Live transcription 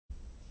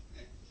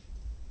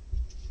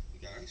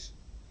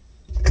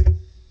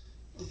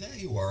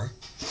Yeah, you are.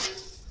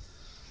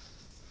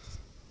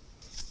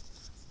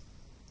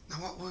 Now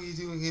what were you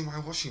doing in my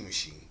washing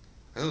machine?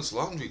 I know it's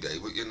laundry day,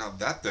 but you're not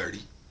that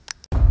dirty.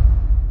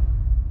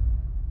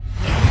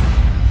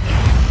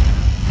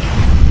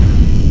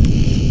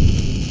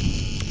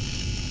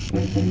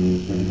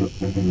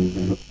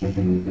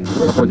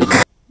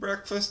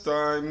 Breakfast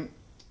time.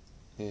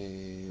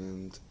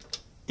 And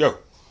go.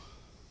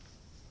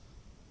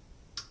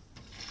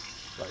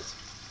 Right.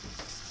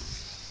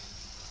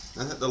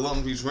 Now that the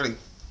laundry is running,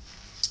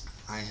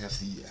 I have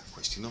the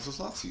question of the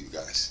vlog for you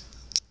guys.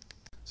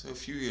 So a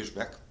few years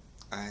back,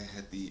 I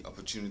had the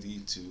opportunity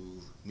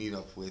to meet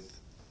up with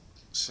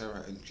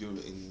Sarah and Jure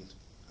in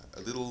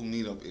a little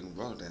meetup in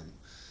Rotterdam,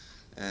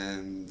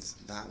 and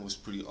that was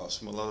pretty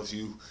awesome. A lot of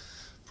you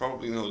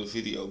probably know the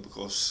video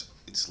because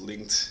it's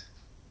linked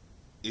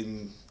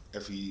in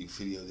every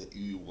video that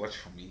you watch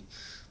from me.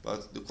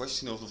 But the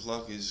question of the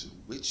vlog is,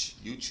 which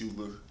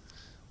YouTuber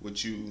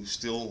would you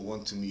still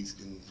want to meet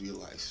in real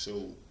life?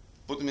 So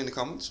put them in the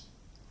comments.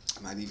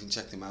 I might even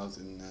check them out,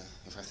 and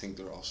if I think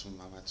they're awesome,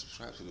 I might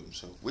subscribe to them.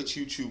 So which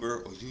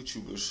YouTuber or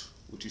YouTubers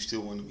would you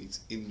still want to meet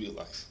in real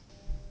life?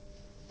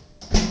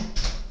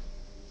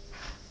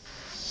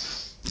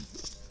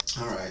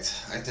 Alright,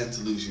 I tend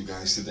to lose you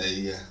guys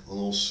today on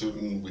all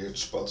certain weird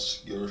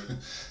spots. You're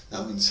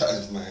now inside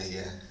of my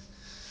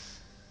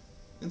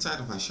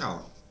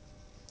shower.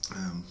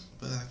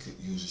 But I could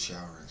use a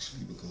shower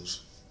actually,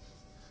 because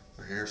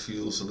my hair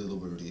feels a little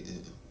birdie.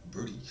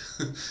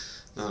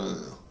 No,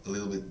 a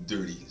little bit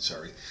dirty,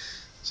 sorry.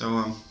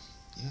 So,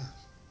 yeah,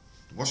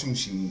 the washing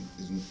machine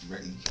isn't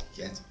ready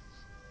yet.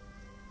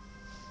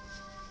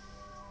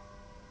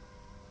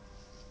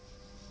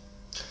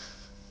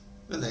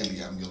 The daily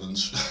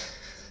ambulance.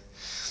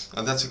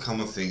 Now that's a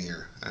common thing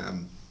here,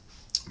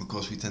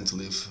 because we tend to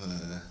live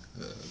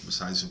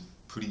besides a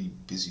pretty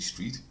busy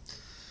street.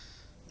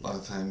 A lot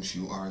of times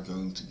you are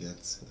going to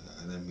get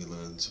an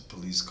ambulance, a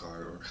police car,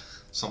 or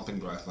something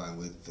drive by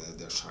with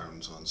their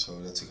sirens on,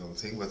 so that's a common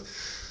thing. But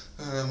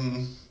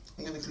I'm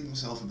going to clean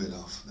myself a bit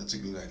off, that's a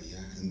good idea,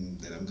 and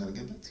then I'm going to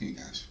get back to you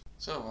guys.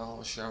 So while I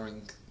was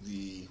showering,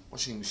 the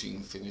washing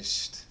machine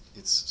finished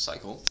its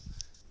cycle,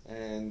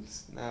 and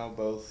now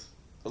both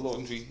the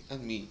laundry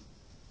and me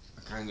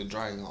are kind of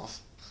drying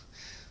off.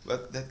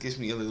 But that gives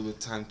me a little bit of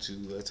time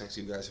to talk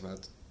to you guys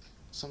about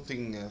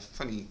something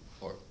funny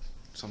or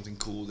something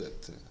cool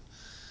that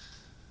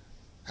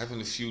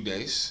happened a few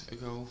days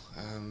ago.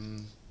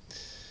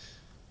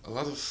 A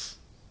lot of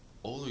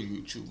older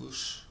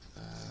YouTubers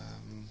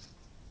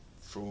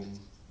from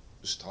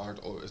the start,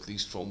 or at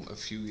least from a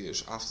few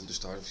years after the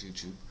start of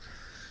YouTube,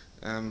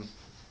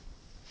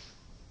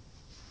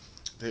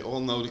 they all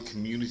know the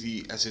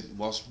community as it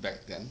was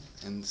back then,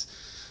 and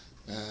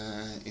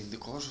in the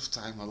course of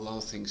time a lot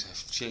of things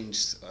have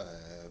changed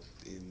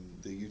in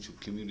the YouTube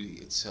community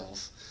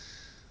itself.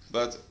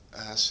 But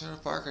Sarah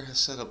Parker has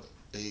set up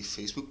a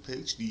Facebook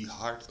page, The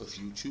Heart of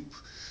YouTube,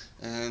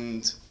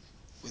 and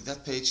with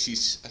that page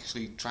she's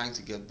actually trying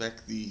to get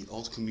back the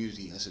old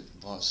community as it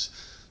was.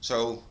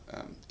 So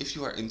if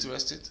you are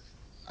interested,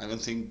 I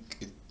don't think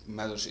it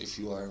matters if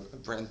you are a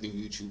brand new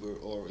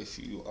YouTuber or if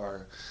you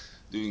are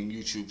doing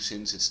YouTube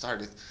since it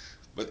started,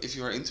 but if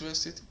you are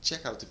interested,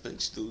 check out the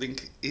page. The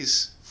link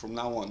is from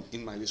now on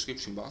in my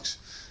description box.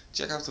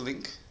 Check out the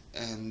link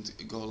and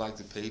go like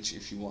the page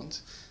if you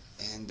want.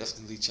 And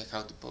definitely check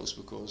out the post,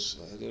 because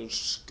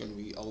there's going to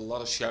be a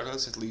lot of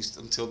shoutouts. At least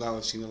until now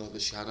I've seen a lot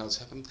of shoutouts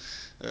happen.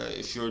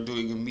 If you're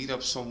doing a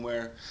meetup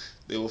somewhere,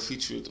 they will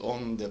feature it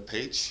on the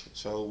page,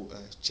 so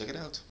check it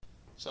out.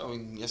 So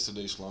in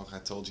yesterday's vlog I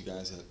told you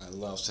guys that I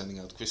love sending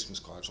out Christmas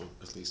cards, or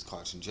at least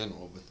cards in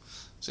general, but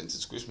since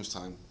it's Christmas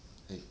time,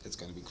 hey, it's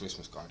going to be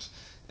Christmas cards.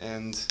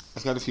 And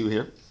I've got a few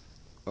here.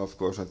 Of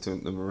course I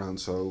turned them around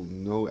so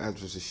no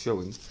address is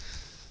showing.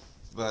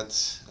 But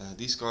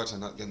these cards are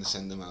not going to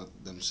send them out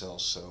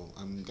themselves, so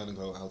I'm going to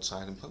go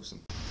outside and post them.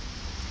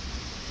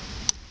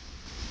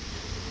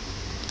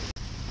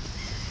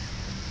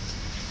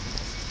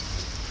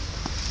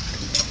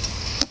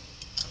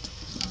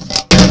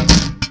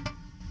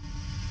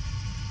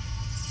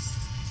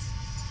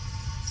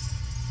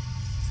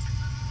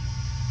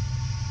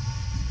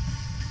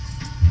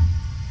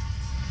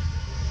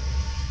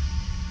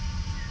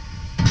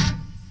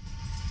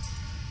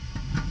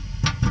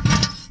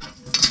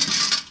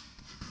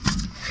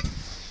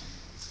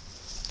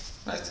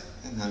 Right,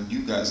 and now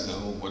you guys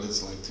know what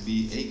it's like to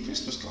be a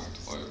Christmas card,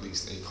 or at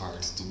least a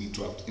card to be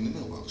dropped in the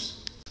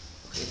mailbox.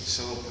 Okay,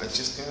 so I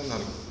just got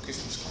another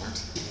Christmas card.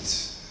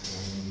 Let's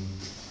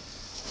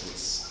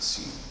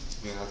see,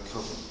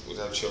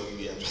 without showing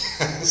the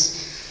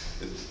address.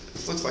 It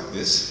looks like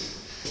this,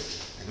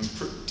 and I'm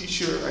pretty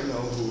sure I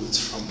know who it's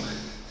from.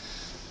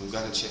 We've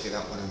got to check it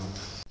out when I'm up.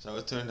 So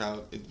it turned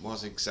out it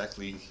was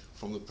exactly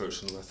from the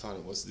person who I thought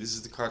it was. This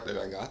is the card that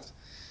I got.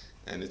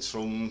 And it's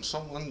from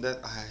someone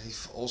that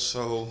I've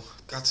also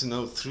got to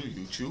know through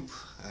YouTube.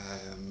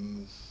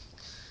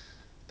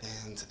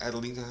 And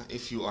Adelina,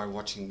 if you are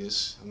watching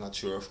this, I'm not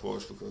sure of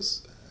course,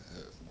 because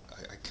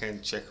I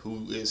can't check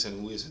who is and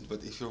who isn't,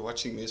 but if you're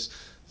watching this,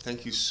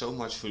 Thank you so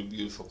much for the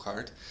beautiful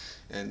card,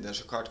 and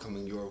there's a card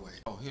coming your way.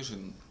 Oh, here's a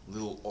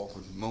little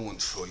awkward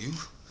moment for you.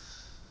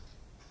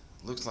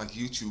 Looks like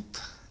YouTube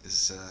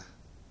is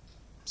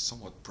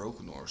somewhat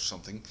broken or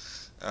something.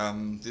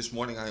 This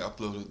morning I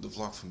uploaded the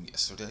vlog from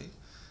yesterday,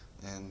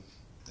 and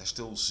there's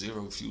still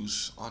 0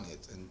 views on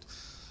it. And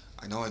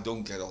I know I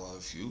don't get a lot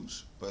of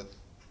views, but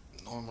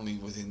normally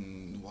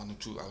within 1 or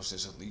 2 hours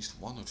there's at least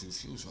 1 or 2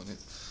 views on it.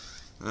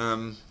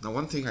 Now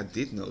one thing I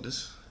did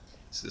notice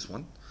is this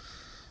one.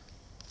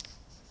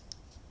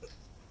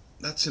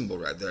 That symbol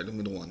right there, the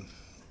middle one.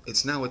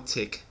 It's now a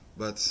tick,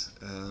 but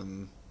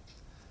when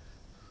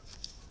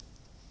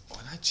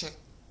I checked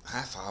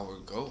half hour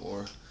ago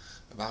or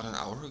about an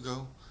hour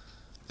ago,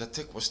 that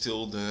tick was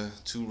still the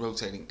 2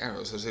 rotating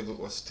arrows, as if it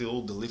was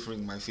still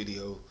delivering my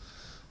video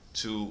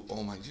to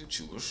all my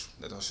YouTubers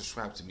that are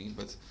subscribed to me,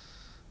 but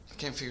I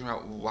can't figure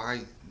out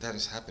why that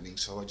is happening.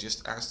 So I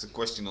just asked the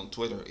question on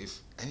Twitter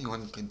if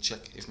anyone can check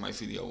if my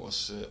video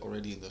was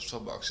already in the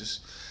sub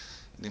boxes,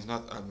 and if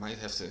not, I might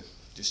have to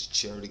just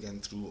share it again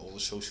through all the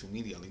social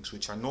media links,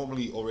 which I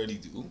normally already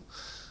do.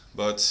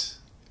 But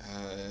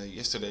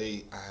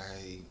yesterday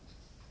I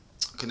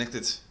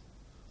connected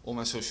all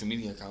my social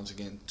media accounts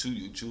again to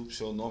YouTube,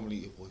 so normally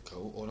it will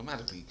go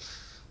automatically.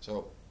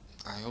 So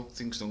I hope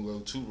things don't go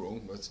too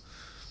wrong, but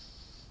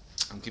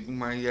I'm keeping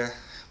my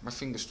my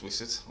fingers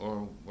twisted,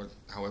 or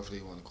however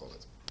you want to call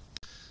it.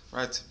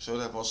 Right, so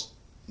that was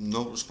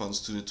no response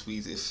to the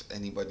tweet if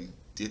anybody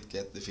did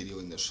get the video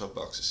in their sub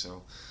boxes,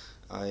 so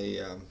I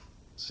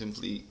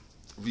simply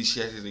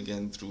reshared it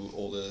again through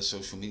all the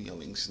social media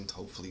links, and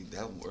hopefully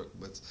that'll work.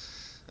 But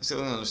I still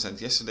don't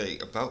understand. Yesterday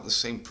about the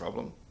same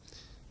problem,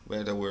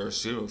 where there were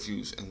 0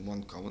 views and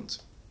 1 comment.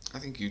 I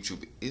think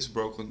YouTube is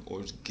broken,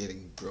 or is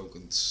getting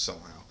broken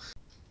somehow.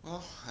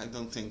 Well, I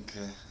don't think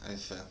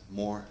I've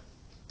more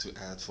to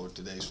add for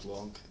today's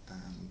vlog.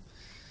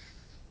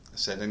 I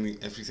said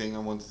everything I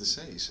wanted to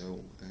say,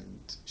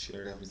 and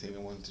shared everything I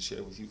wanted to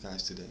share with you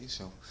guys today.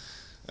 So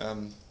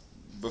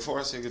before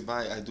I say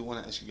goodbye, I do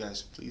want to ask you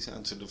guys, please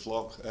answer the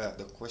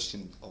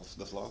question of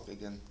the vlog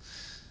again.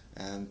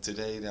 And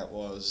today that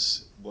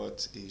was,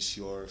 what is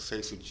your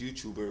favorite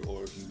YouTuber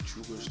or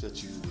YouTubers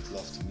that you would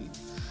love to meet?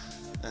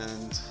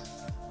 And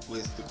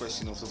with the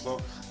question of the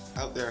vlog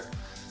out there,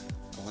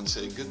 I want to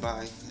say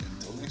goodbye, and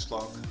until next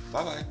vlog,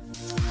 bye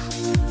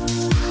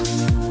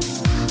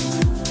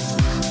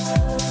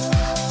bye.